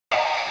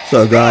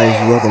So guys,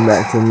 welcome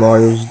back to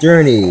Mario's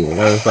Journey, and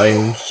I'm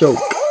fighting Shulk.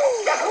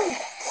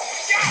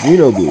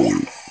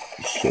 Xenoblade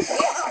Shulk.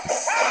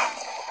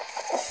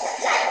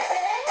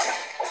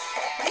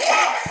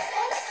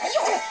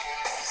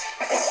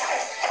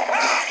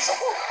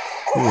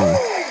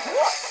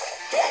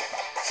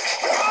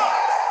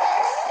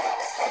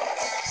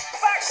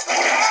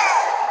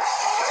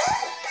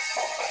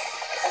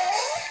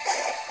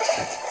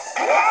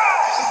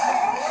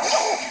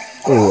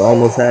 Oh,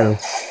 almost had him.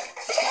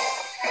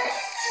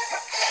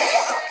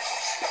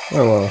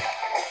 Oh well.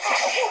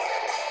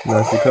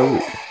 Nice recovery.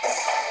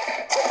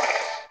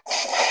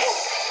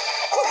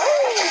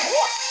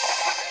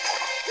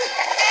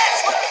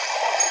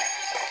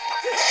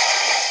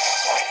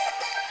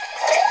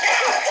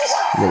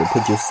 You gotta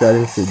put your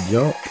settings to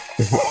jump.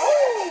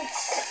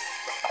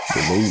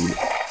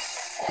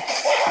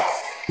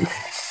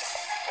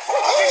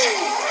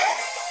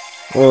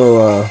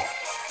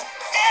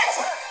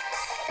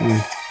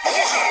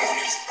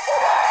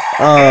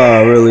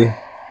 Oh, really?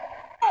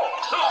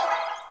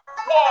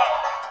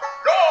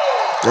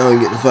 Now we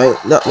get to fight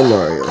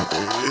Dr.Mario.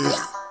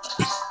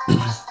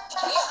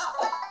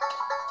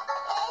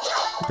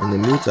 And the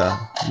Muta.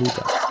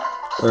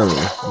 I don't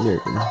know,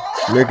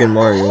 American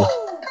Mario,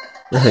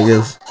 I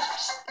guess.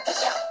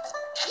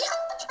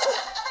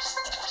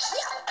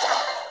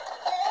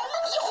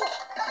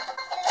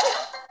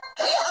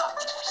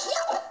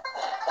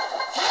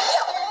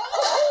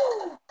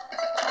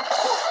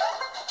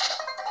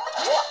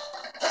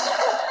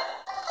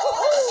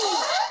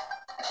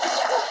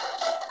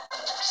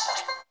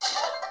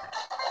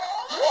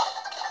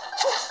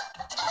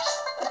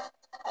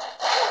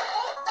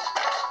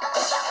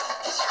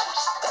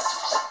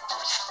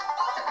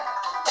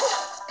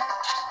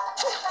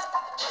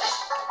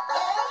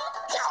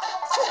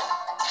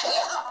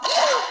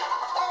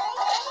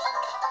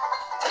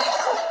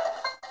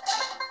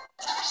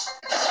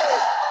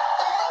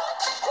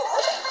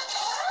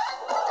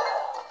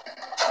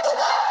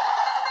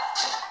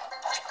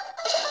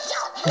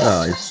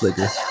 Oh, you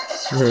flicker.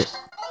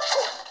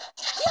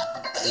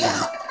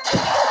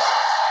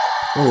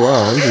 Oh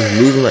wow, I'm just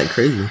losing like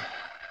crazy.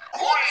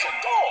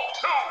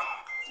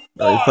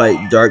 Now we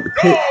fight Dark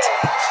Pit.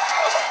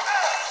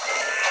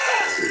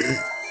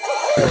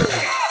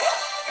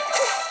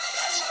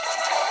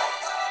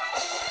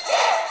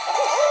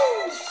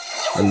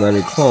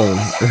 Another clone.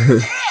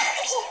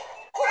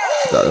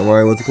 Dr.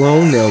 Mario was a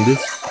clone, now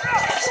this.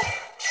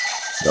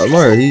 Dr.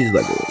 Mario, he's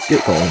like a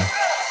good clone.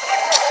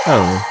 I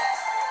don't know.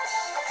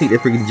 Take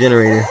that freaking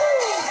generator.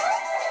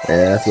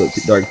 Yeah, that's what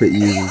Dark Pit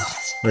uses.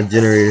 A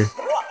generator.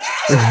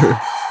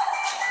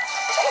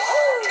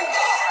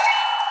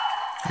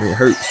 And it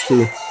hurts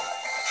too.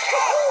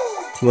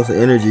 Too much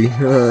energy.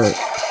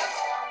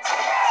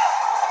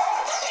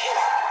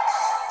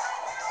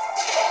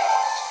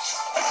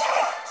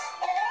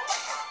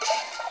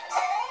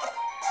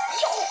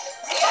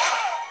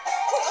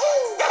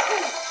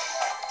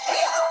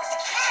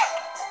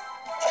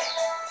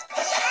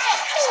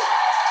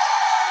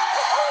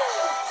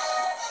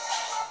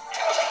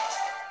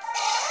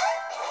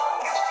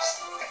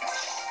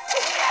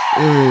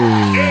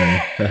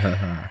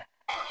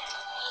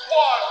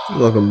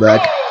 Welcome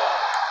back.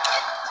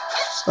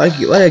 Why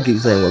do I keep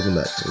saying welcome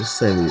back? It's the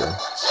same video.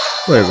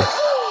 Whatever.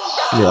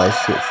 Yeah, like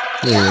shit.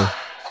 Anyway.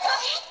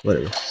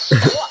 Whatever.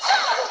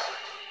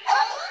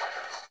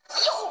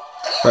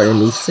 Fighting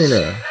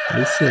Lucina.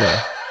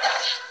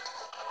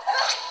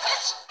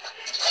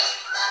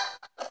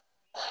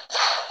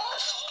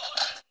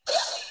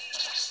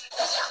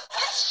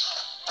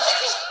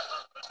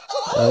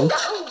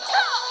 Ouch.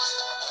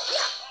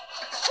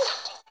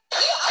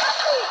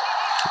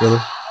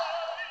 Really?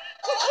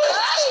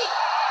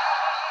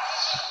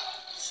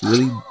 She's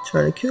really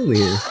trying to kill me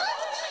here.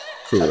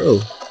 For real.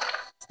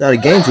 It's not a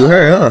game to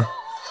her, huh?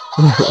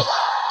 Oh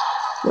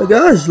my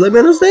gosh, let me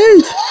on the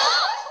stage.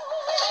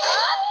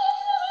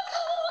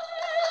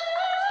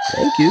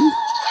 Thank you.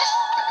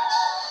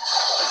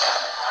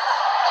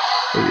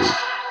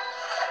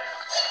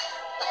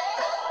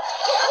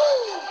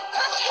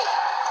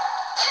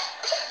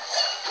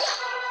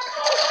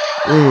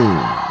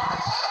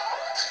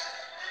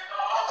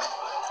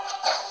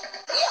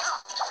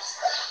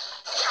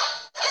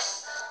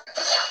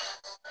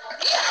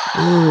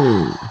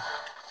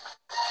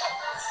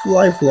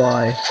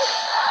 Fly.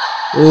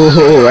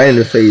 Oh, right in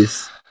the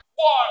face.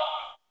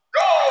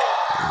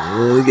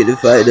 We get to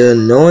fight the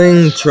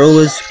annoying,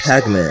 trollish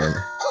Pac-Man.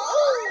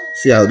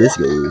 See how this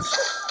goes.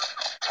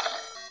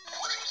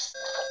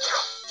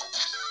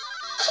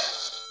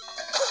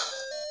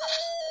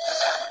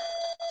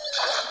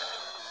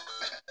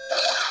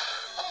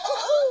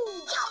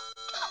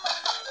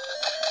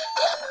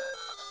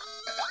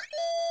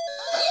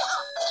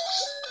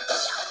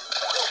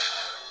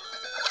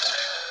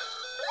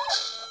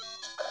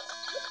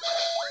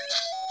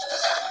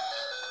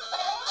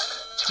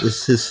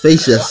 His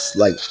face just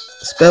like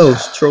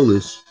spells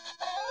trollish.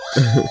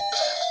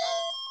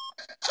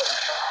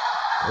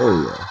 Oh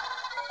yeah.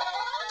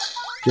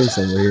 Get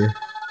somewhere here.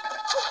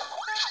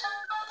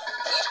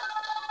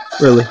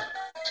 Really?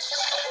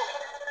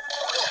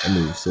 I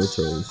move so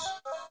trolls.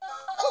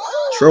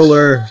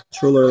 Troller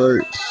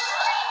alert.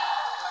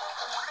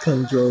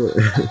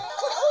 Controller.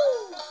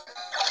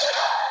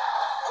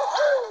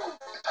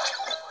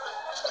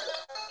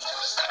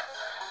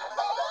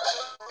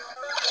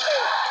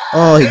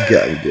 Oh, he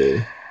got me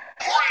good.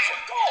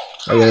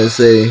 I gotta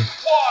say,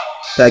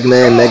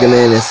 Pac-Man, Mega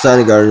Man, and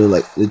Sonic are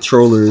like the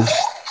trollers.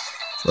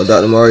 While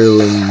Dr. Mario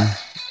and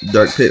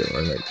Dark Pit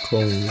are like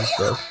clones and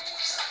stuff.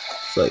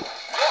 It's like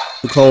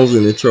the clones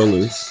and the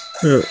trollers.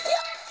 Yeah.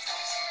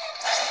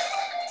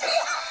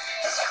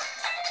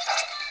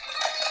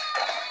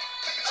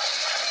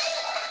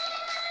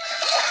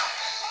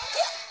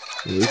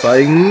 We're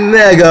fighting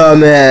Mega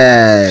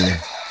Man!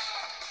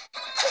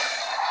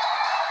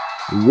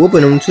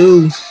 Whooping him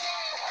too.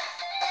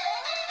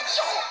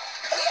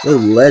 The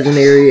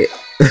legendary.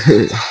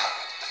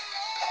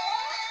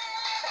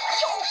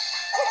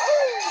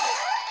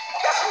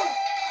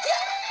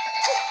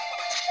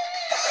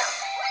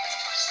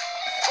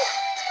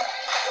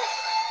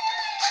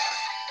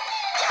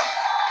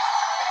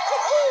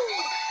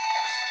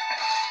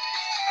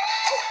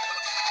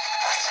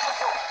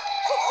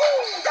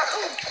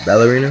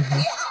 Ballerina?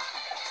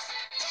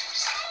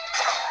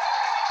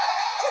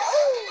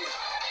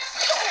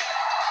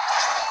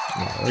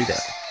 Oh, look at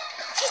that.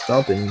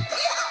 Stomping.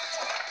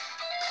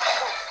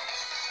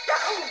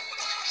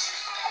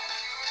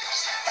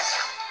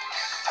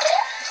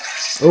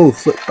 Oh,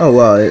 flip. Oh,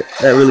 wow.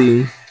 That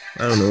really.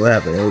 I don't know what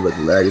happened. It was like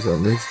the lag or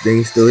something. This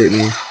thing still hit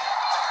me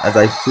as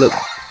I flipped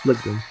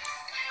him.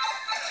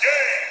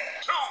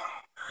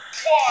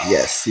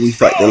 Yes, we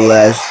fight the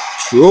last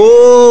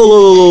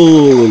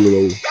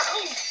troll.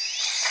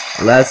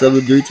 Last of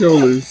the 3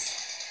 trollers.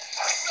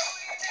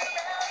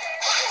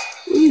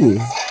 Ooh,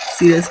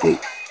 see that escape?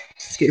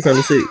 Escape from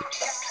the city.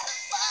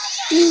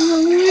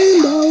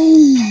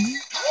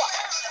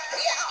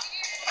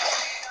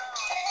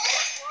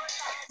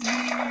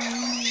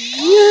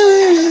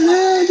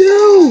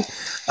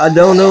 I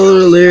don't know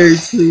the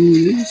lyrics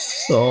to this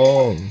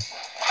song.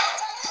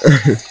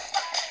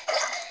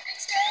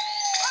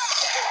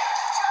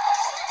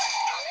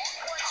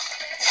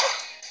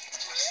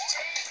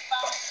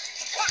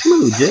 Come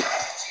on, legit.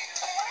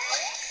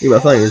 You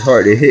might find it's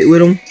hard to hit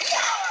with him,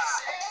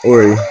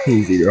 or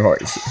he's either hard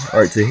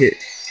to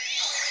hit.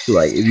 So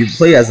like if you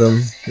play as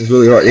him, it's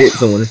really hard to hit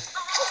someone.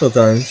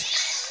 Sometimes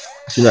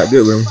if you're not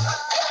good with him,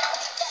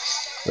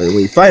 but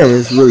when you fight him,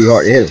 it's really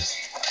hard to hit him.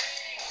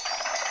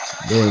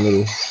 Doing a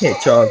little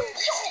hedgehog.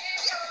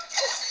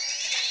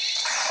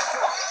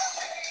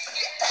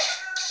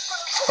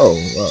 Oh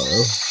wow,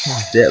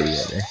 that's deadly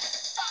right there.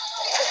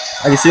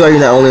 I can see why you're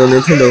not only on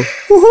Nintendo.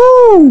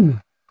 Woohoo!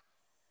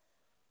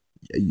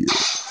 Yeah.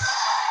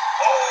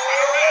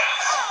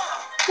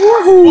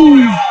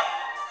 Woohoo!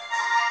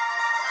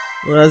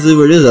 Well, that's it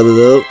for this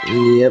episode.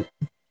 Yep.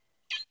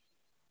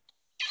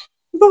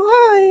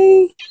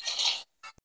 Bye!